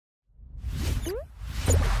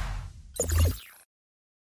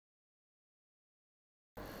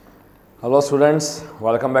Hello students,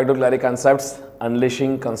 welcome back to CLARI Concepts,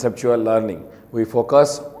 Unleashing Conceptual Learning. We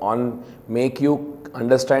focus on make you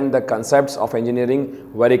understand the concepts of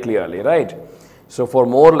engineering very clearly, right? So for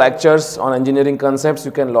more lectures on engineering concepts,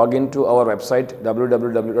 you can log into our website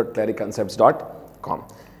www.clariconcepts.com.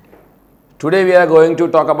 Today we are going to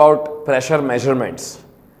talk about pressure measurements,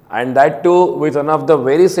 and that too with one of the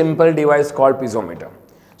very simple device called piezometer.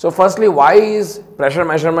 So firstly, why is pressure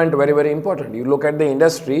measurement very important? You look at the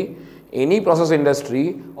industry, any process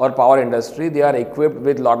industry or power industry, they are equipped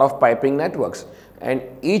with lot of piping networks, and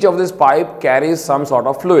each of this pipe carries some sort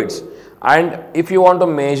of fluids. And if you want to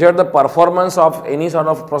measure the performance of any sort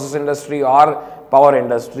of process industry or power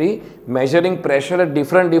industry, measuring pressure at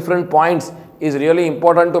different points is really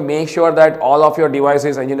important to make sure that all of your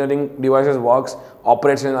devices, engineering devices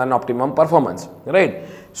operates in an optimum performance, right?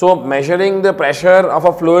 So measuring the pressure of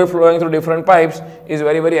a fluid flowing through different pipes is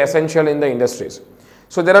very essential in the industries.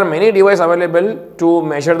 So there are many devices available to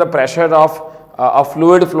measure the pressure of a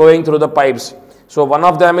fluid flowing through the pipes. So one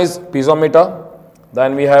of them is piezometer,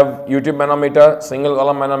 then we have U-tube manometer, single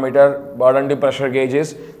column manometer, burden tube pressure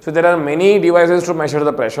gauges. So there are many devices to measure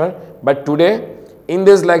the pressure, but today in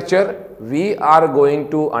this lecture we are going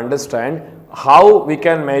to understand how we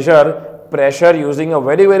can measure pressure using a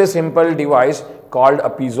very simple device called a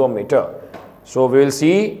piezometer. So we will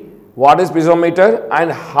see what is piezometer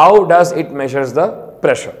and how does it measures the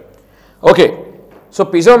pressure. Okay, so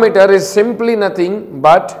piezometer is simply nothing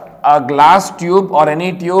but a glass tube or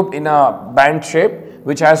any tube in a band shape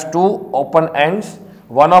which has two open ends.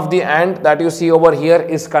 One of the end that you see over here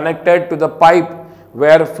is connected to the pipe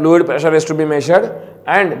where fluid pressure is to be measured,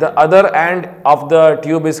 and the other end of the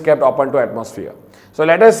tube is kept open to atmosphere. So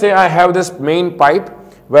let us say I have this main pipe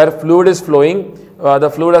where fluid is flowing. The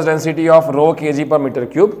fluid has density of rho kg per meter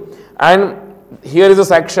cube, and here is a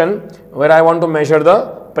section where I want to measure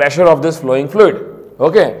the pressure of this flowing fluid.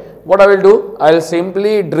 Okay, what I will do, I will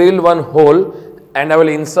simply drill one hole and I will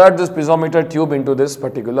insert this piezometer tube into this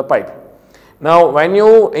particular pipe. Now when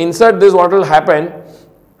you insert this, what will happen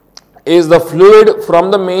is the fluid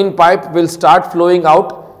from the main pipe will start flowing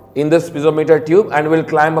out in this piezometer tube and will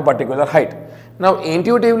climb a particular height. Now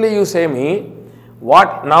intuitively you say me,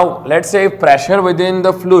 what now, let's say if pressure within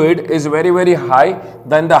the fluid is very high,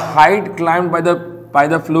 then the height climbed by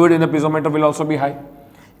the fluid in the piezometer will also be high.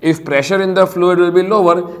 If pressure in the fluid will be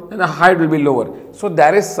lower, then the height will be lower. So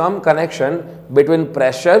there is some connection between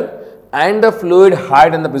pressure and the fluid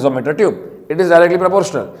height in the piezometer tube. It is directly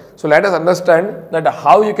proportional. So let us understand that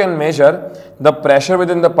how you can measure the pressure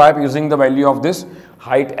within the pipe using the value of this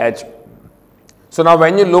height h. So now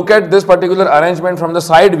when you look at this particular arrangement from the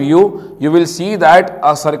side view, you will see that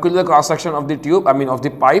a circular cross section of the tube, of the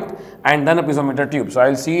pipe, and then a piezometer tube. So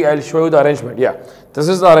I'll show you the arrangement. Yeah, this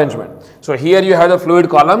is the arrangement. So here you have the fluid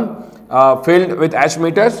column filled with H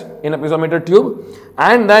meters in a piezometer tube,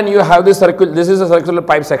 and then you have this this is a circular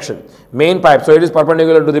pipe section, main pipe. So it is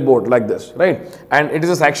perpendicular to the board like this, right? And it is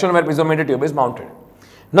a section where piezometer tube is mounted.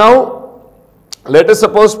 Now let us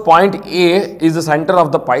suppose point A is the center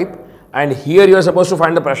of the pipe, and here you are supposed to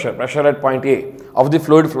find the pressure at point A of the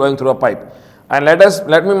fluid flowing through a pipe. And let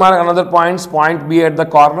me mark another points, point B at the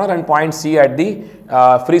corner and point C at the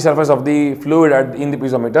free surface of the fluid in the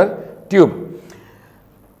piezometer tube.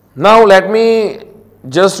 Now let me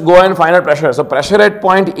just go and find out pressure. So pressure at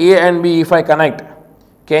point A and B, if I connect,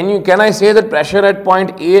 can I say that pressure at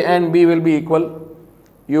point A and B will be equal?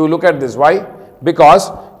 You look at this. Why?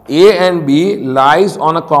 Because A and B lies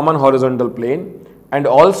on a common horizontal plane, and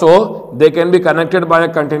also they can be connected by a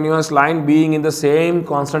continuous line being in the same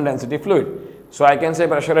constant density fluid. So I can say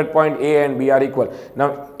pressure at point A and B are equal.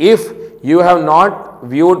 Now if you have not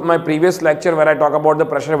viewed my previous lecture where I talk about the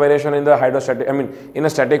pressure variation in the hydrostatic, in a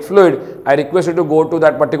static fluid, I request you to go to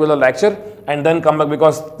that particular lecture and then come back,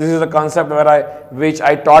 because this is the concept which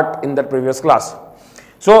I taught in that previous class.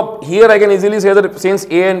 So here I can easily say that since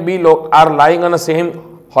A and B are lying on the same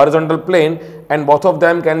horizontal plane and both of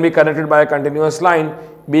them can be connected by a continuous line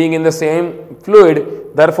being in the same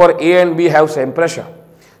fluid, therefore A and B have same pressure.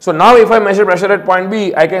 So now if I measure pressure at point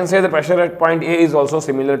B, I can say the pressure at point A is also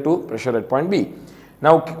similar to pressure at point B.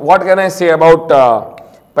 Now what can I say about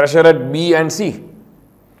pressure at B and C?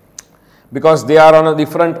 Because they are on a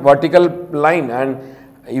different vertical line, and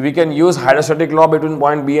we can use hydrostatic law between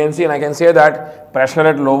point B and C, and I can say that pressure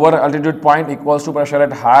at lower altitude point equals to pressure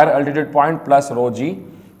at higher altitude point plus rho g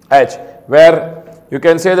h, where you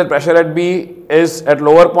can say that pressure at B is at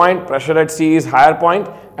lower point, pressure at C is higher point,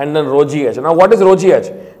 and then rho g h. Now what is rho g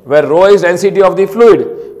h? Where rho is density of the fluid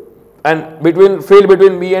and filled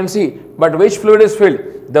between B and C. But which fluid is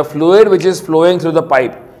filled? The fluid which is flowing through the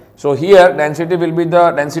pipe. So here density will be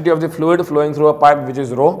the density of the fluid flowing through a pipe, which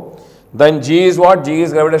is rho. Then G is what? G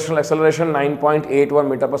is gravitational acceleration 9.81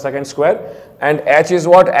 meter per second square, and H is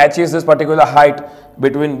what? H is this particular height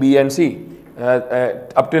between B and C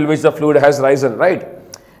up till which the fluid has risen, right?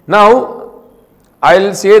 Now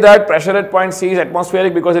I'll say that pressure at point C is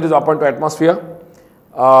atmospheric because it is open to atmosphere.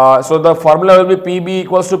 So the formula will be PB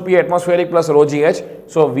equals to P atmospheric plus rho GH.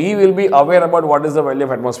 So we will be aware about what is the value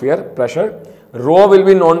of atmosphere pressure. Rho will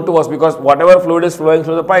be known to us because whatever fluid is flowing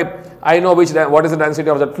through the pipe, I know what is the density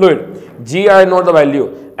of that fluid. G, I know the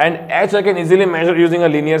value, and H I can easily measure using a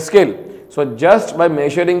linear scale. So just by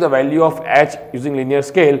measuring the value of H using linear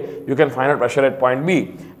scale, you can find out pressure at point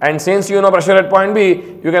B. And since you know pressure at point B,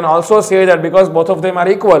 you can also say that because both of them are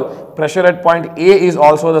equal, pressure at point A is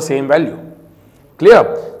also the same value.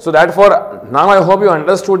 Clear? So therefore, now I hope you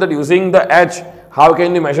understood that using the H, how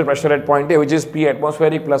can you measure pressure at point A, which is P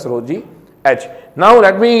atmospheric plus rho G H. Now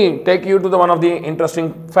let me take you to one of the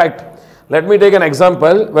interesting fact. Let me take an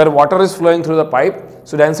example where water is flowing through the pipe.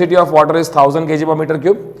 So density of water is 1000 kg per meter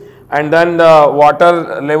cube, and then the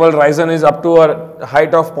water level risen is up to a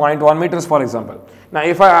height of 0.1 meters, for example. Now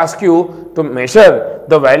if I ask you to measure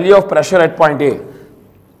the value of pressure at point A,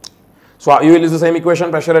 so you will use the same equation,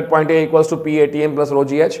 pressure at point A equals to P ATM plus rho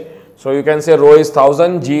GH. So you can say rho is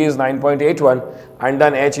 1000, G is 9.81, and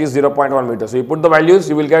then H is 0.1 meter. So you put the values,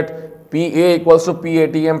 you will get PA equals to P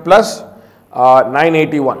ATM plus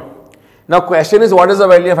 981. Now question is, what is the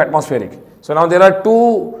value of atmospheric? So now there are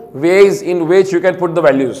two ways in which you can put the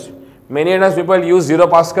values. Many times people use 0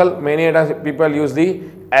 Pascal, many times people use the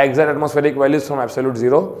exact atmospheric values from absolute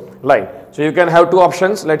zero line. So you can have two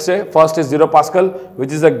options. Let's say first is 0 Pascal,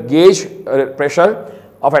 which is a gauge pressure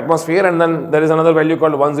of atmosphere, and then there is another value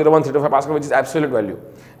called 10135 Pascal, which is absolute value.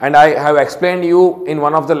 And I have explained you in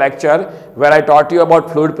one of the lecture where I taught you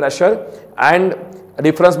about fluid pressure and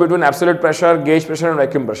difference between absolute pressure, gauge pressure and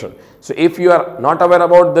vacuum pressure. So if you are not aware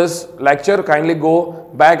about this lecture, kindly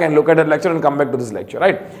go back and look at that lecture and come back to this lecture,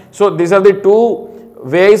 right? So these are the two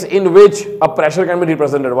ways in which a pressure can be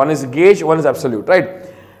represented. One is gauge, one is absolute, right?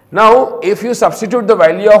 Now if you substitute the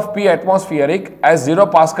value of P atmospheric as 0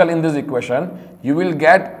 Pascal in this equation, you will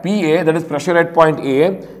get PA, that is pressure at point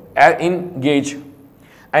A, in gauge.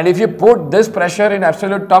 And if you put this pressure in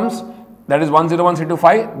absolute terms, that is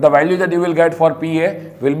 101.325, the value that you will get for PA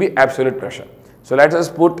will be absolute pressure. So let us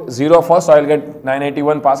put 0 first, so I will get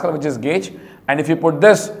 981 Pascal, which is gauge. And if you put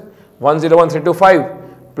this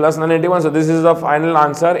 101.325 plus 981, so this is the final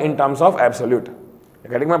answer in terms of absolute. You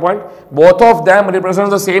getting my point? Both of them represent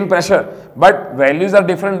the same pressure, but values are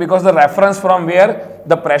different because the reference from where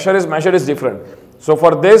the pressure is measured is different. So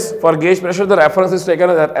for this, for gauge pressure, the reference is taken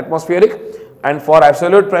as atmospheric, and for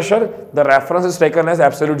absolute pressure, the reference is taken as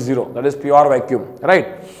absolute zero, that is pure vacuum,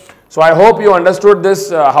 right? So I hope you understood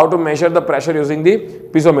this, how to measure the pressure using the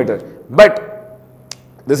piezometer. But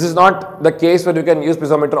this is not the case where you can use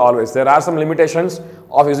piezometer always. There are some limitations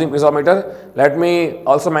of using piezometer. Let me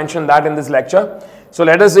also mention that in this lecture. So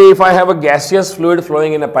let us say if I have a gaseous fluid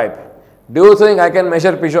flowing in a pipe, do you think I can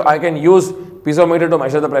use piezometer to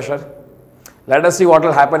measure the pressure? Let us see what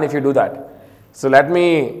will happen if you do that. So let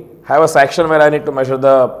me have a section where I need to measure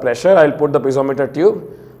the pressure. I will put the piezometer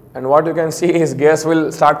tube, and what you can see is gas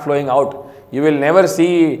will start flowing out. You will never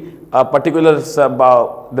see a particular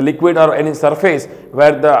the liquid or any surface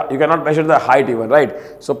where you cannot measure the height even,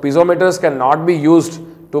 right? So piezometers cannot be used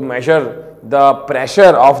to measure the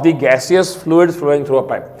pressure of the gaseous fluid flowing through a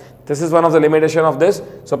pipe. This is one of the limitation of this.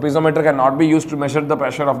 So piezometer cannot be used to measure the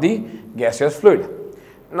pressure of the gaseous fluid.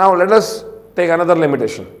 Now let us take another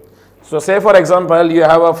limitation. So say for example, you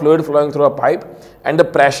have a fluid flowing through a pipe and the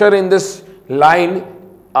pressure in this line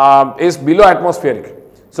is below atmospheric.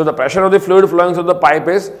 So the pressure of the fluid flowing through the pipe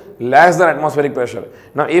is less than atmospheric pressure.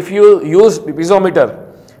 Now if you use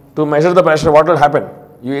piezometer to measure the pressure, what will happen?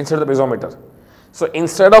 You insert the piezometer. So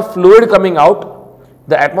instead of fluid coming out,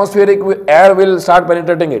 the atmospheric air will start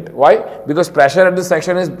penetrating it. Why? Because pressure at this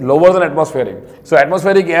section is lower than atmospheric. So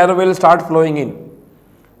atmospheric air will start flowing in.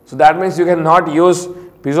 So that means you cannot use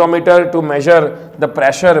piezometer to measure the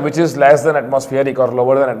pressure which is less than atmospheric or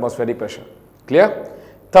lower than atmospheric pressure. Clear?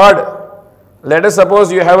 Third, let us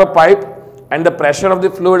suppose you have a pipe and the pressure of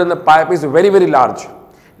the fluid in the pipe is very, very large.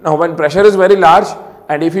 Now when pressure is very large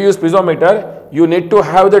and if you use piezometer, you need to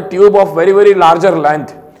have the tube of very, very larger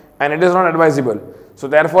length, and it is not advisable. So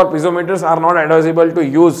therefore piezometers are not advisable to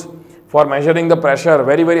use for measuring the pressure,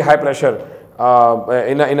 very, very high pressure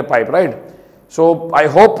in a pipe, right? So I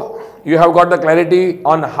hope you have got the clarity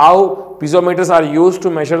on how piezometers are used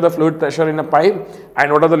to measure the fluid pressure in a pipe,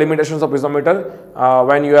 and what are the limitations of piezometer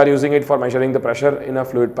when you are using it for measuring the pressure in a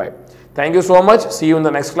fluid pipe. Thank you so much. See you in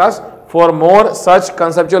the next class. For more such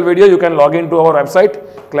conceptual video, you can log into our website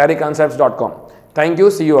clariconcepts.com. Thank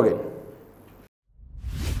you. See you again.